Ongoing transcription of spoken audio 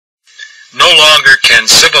No longer can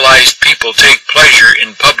civilized people take pleasure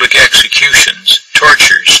in public executions,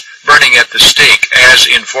 tortures, burning at the stake as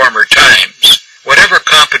in former times. Whatever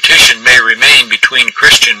competition may remain between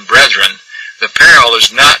Christian brethren, the peril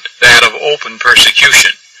is not that of open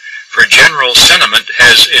persecution, for general sentiment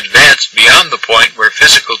has advanced beyond the point where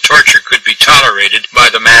physical torture could be tolerated by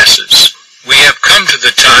the masses. We have come to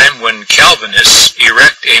the time when Calvinists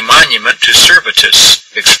erect a monument to Servetus,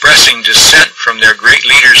 expressing dissent from their great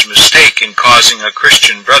leader's mistake in causing a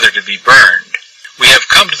Christian brother to be burned. We have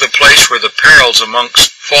come to the place where the perils amongst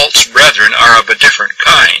false brethren are of a different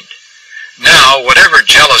kind. Now, whatever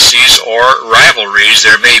jealousies or rivalries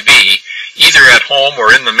there may be, either at home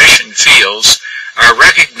or in the mission fields, are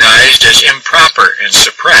recognized as improper and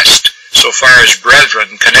suppressed, so far as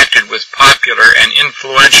brethren connected with popular and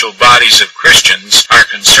influential bodies of Christians are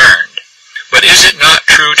concerned. But is it not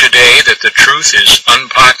true today that the truth is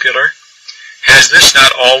unpopular? Has this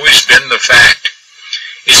not always been the fact?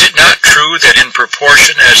 Is it not true that in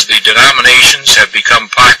proportion as the denominations have become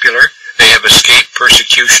popular, they have escaped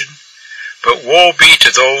persecution? But woe be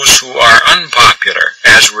to those who are unpopular,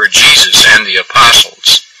 as were Jesus and the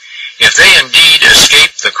apostles. If they indeed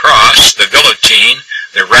escape the cross, the guillotine,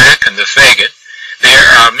 the rack, and the faggot, they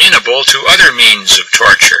are amenable to other means of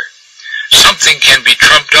torture. Something can be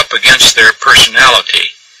trumped up against their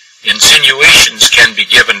personality. Insinuations can be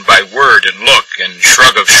given by word and look and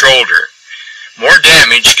shrug of shoulder. More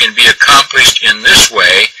damage can be accomplished in this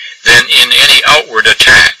way than in any outward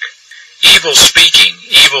attack. Evil speaking,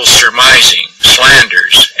 evil surmising,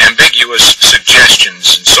 slanders, ambiguous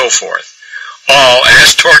suggestions, and so forth, all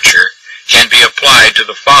as torture, can be applied to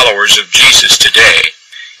the followers of Jesus today.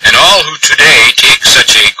 And all who today take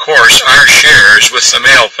such a course are sharers with the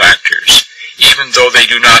malefactors, even though they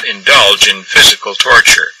do not indulge in physical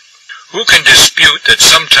torture. Who can dispute that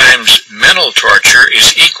sometimes mental torture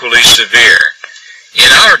is equally severe? In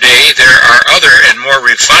our day there are other and more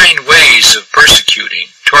refined ways of persecuting,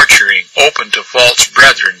 torturing, open to false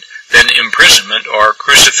brethren than imprisonment or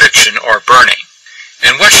crucifixion or burning.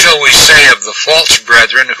 And what shall we say of the false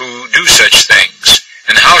brethren who do such things?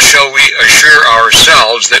 And how shall we assure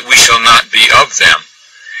ourselves that we shall not be of them?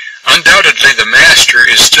 Undoubtedly the Master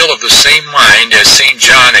is still of the same mind as St.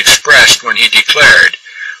 John expressed when he declared,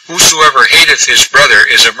 "Whosoever hateth his brother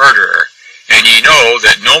is a murderer, and ye know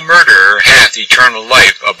that no murderer hath eternal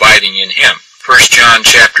life abiding in him." 1 John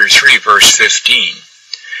chapter 3, verse 15.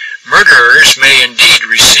 Murderers may indeed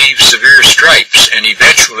receive severe stripes and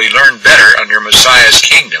eventually learn better under Messiah's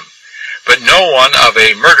kingdom, but no one of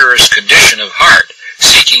a murderous condition of heart,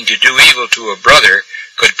 seeking to do evil to a brother,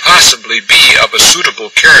 could possibly be of a suitable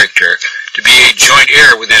character to be a joint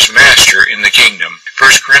heir with his Master in the kingdom.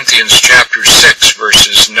 1 Corinthians chapter 6,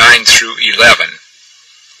 verses 9 through 11.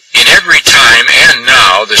 In every time and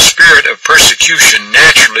now, the spirit of persecution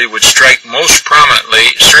naturally would strike most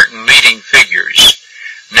prominently certain leading figures.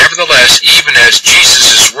 Nevertheless, even as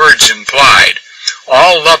Jesus' words implied,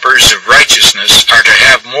 all lovers of righteousness are to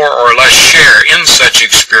have more or less share in such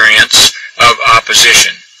experience of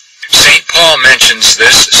opposition. St. Paul mentions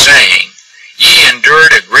this, saying, "Ye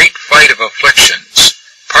endured a great fight of afflictions,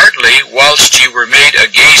 partly whilst ye were made a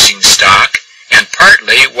gazing stock, and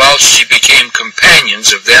partly whilst ye became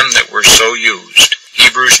companions of them that were so used."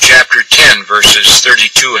 Hebrews chapter 10, verses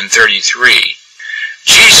 32 and 33.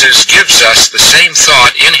 Jesus gives us the same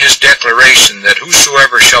thought in his declaration that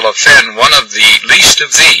whosoever shall offend one of the least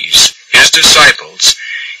of these, his disciples,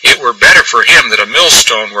 it were better for him that a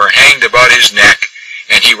millstone were hanged about his neck,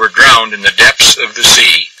 and he were drowned in the depths of the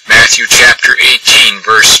sea. Matthew chapter 18,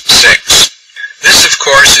 verse 6. This, of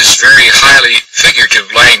course, is very highly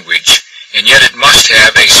figurative language, and yet it must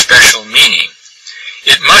have a special meaning.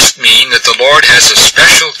 It must mean that the Lord has a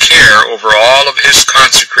special care over all of his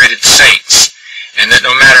consecrated saints, and that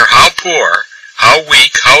no matter how poor, how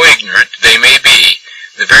weak, how ignorant they may be,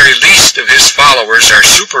 the very least of his followers are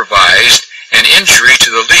supervised, and injury to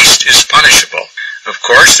the least is punishable. Of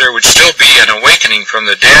course, there would still be an awakening from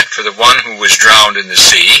the dead for the one who was drowned in the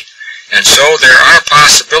sea, and so there are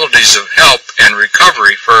possibilities of help and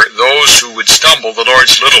recovery for those who would stumble the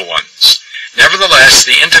Lord's little ones. Nevertheless,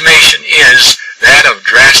 the intimation is that of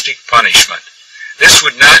drastic punishment. This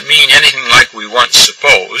would not mean anything like we once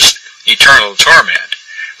supposed, eternal torment,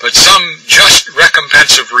 but some just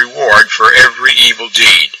recompense of reward for every evil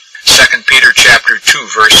deed. 2 Peter chapter 2,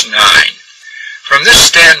 verse 9. From this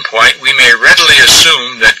standpoint, we may readily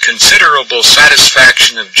assume that considerable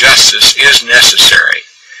satisfaction of justice is necessary,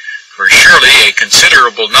 for surely a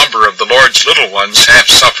considerable number of the Lord's little ones have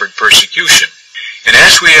suffered persecution. And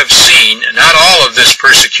as we have seen, not all of this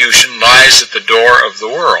persecution lies at the door of the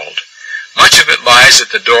world. Much of it lies at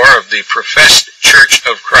the door of the professed Church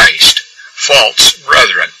of Christ, false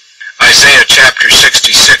brethren. Isaiah chapter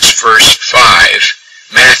 66 verse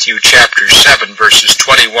 5, Matthew chapter 7 verses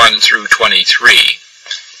 21 through 23.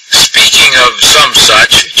 Speaking of some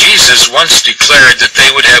such, Jesus once declared that they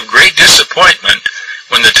would have great disappointment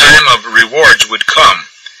when the time of rewards would come.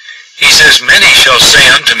 He says, "Many shall say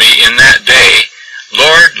unto me in that day,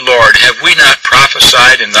 Lord, Lord, have we not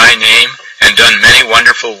prophesied in thy name, and done many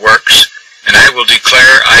wonderful works? And I will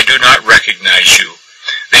declare, I do not recognize you."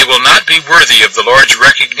 They will not be worthy of the Lord's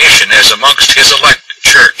recognition as amongst his elect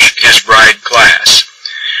church, his bride class.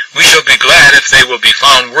 We shall be glad if they will be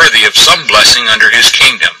found worthy of some blessing under his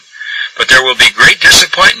kingdom. But there will be great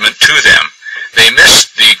disappointment to them. They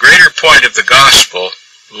missed the greater point of the gospel,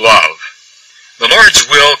 love. The Lord's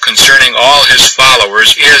will concerning all his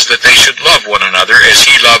followers is that they should love one another as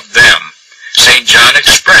he loved them. St. John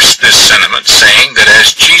expressed this sentiment, saying that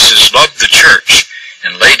as Jesus loved the church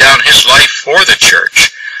and laid down his life for the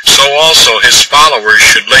church, so also his followers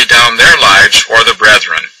should lay down their lives for the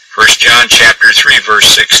brethren. 1 John chapter 3 verse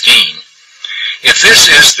 16. If this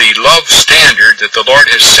is the love standard that the Lord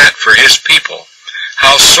has set for his people,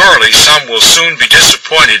 how sorely some will soon be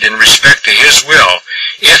disappointed in respect to his will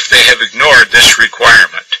if they have ignored this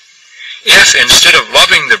requirement. If, instead of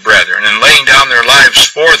loving the brethren and laying down their lives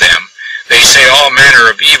for them, they say all manner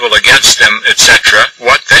of evil against them, etc.,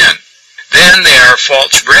 what then? Then they are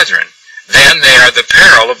false brethren. Then they are the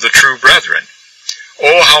peril of the true brethren.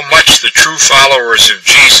 Oh, how much the true followers of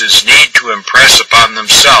Jesus need to impress upon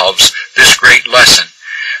themselves this great lesson,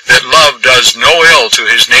 that love does no ill to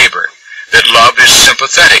his neighbor, that love is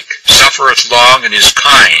sympathetic, suffereth long, and is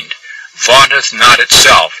kind, vaunteth not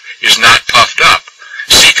itself, is not puffed up,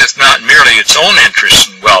 seeketh not merely its own interest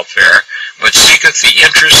and welfare, but seeketh the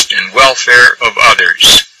interest and welfare of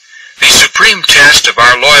others. The supreme test of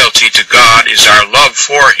our loyalty to God is our love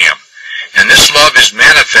for him, and this love is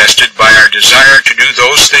manifested by our desire to do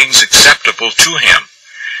those things acceptable to him.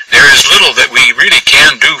 There is little that we really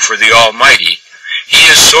can do for the Almighty. He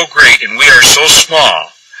is so great and we are so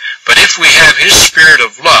small. But if we have his spirit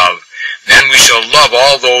of love, then we shall love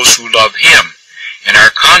all those who love him, and our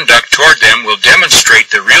conduct toward them will demonstrate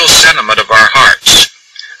the real sentiment of our hearts.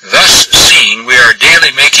 Thus seen, we are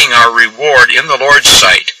daily making our reward in the Lord's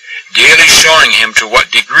sight, daily showing him to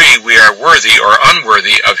what degree we are worthy or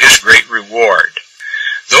unworthy of his great reward.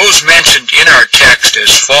 Those mentioned in our text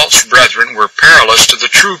as false brethren were perilous to the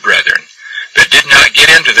true brethren, but did not get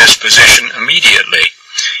into this position immediately.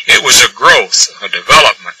 It was a growth, a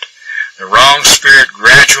development. The wrong spirit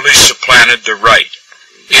gradually supplanted the right.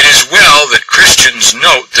 It is well that Christians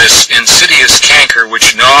note this insidious canker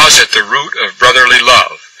which gnaws at the root of brotherly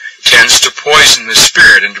love, tends to poison the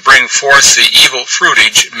spirit and to bring forth the evil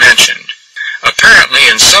fruitage mentioned. Apparently,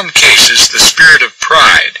 in some cases, the spirit of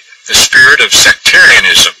pride, the spirit of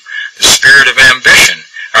sectarianism, the spirit of ambition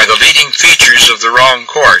are the leading features of the wrong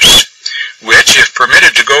course, which, if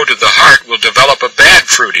permitted to go to the heart, will develop a bad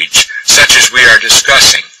fruitage, such as we are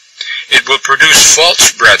discussing. It will produce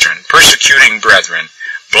false brethren, persecuting brethren,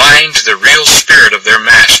 blind to the real spirit of their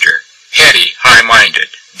master, heady, high-minded.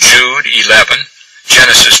 Jude 11,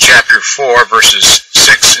 Genesis chapter 4, verses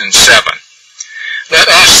 6 and 7. Let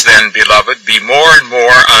us then, beloved, be more and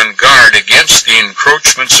more on guard against the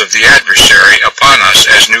encroachments of the adversary upon us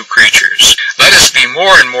as new creatures. Let us be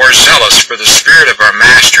more and more zealous for the Spirit of our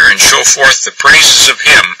Master and show forth the praises of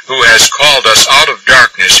him who has called us out of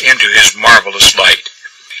darkness into his marvelous light.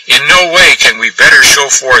 In no way can we better show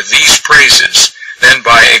forth these praises than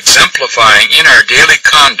by exemplifying in our daily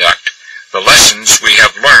conduct the lessons we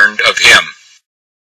have learned of him.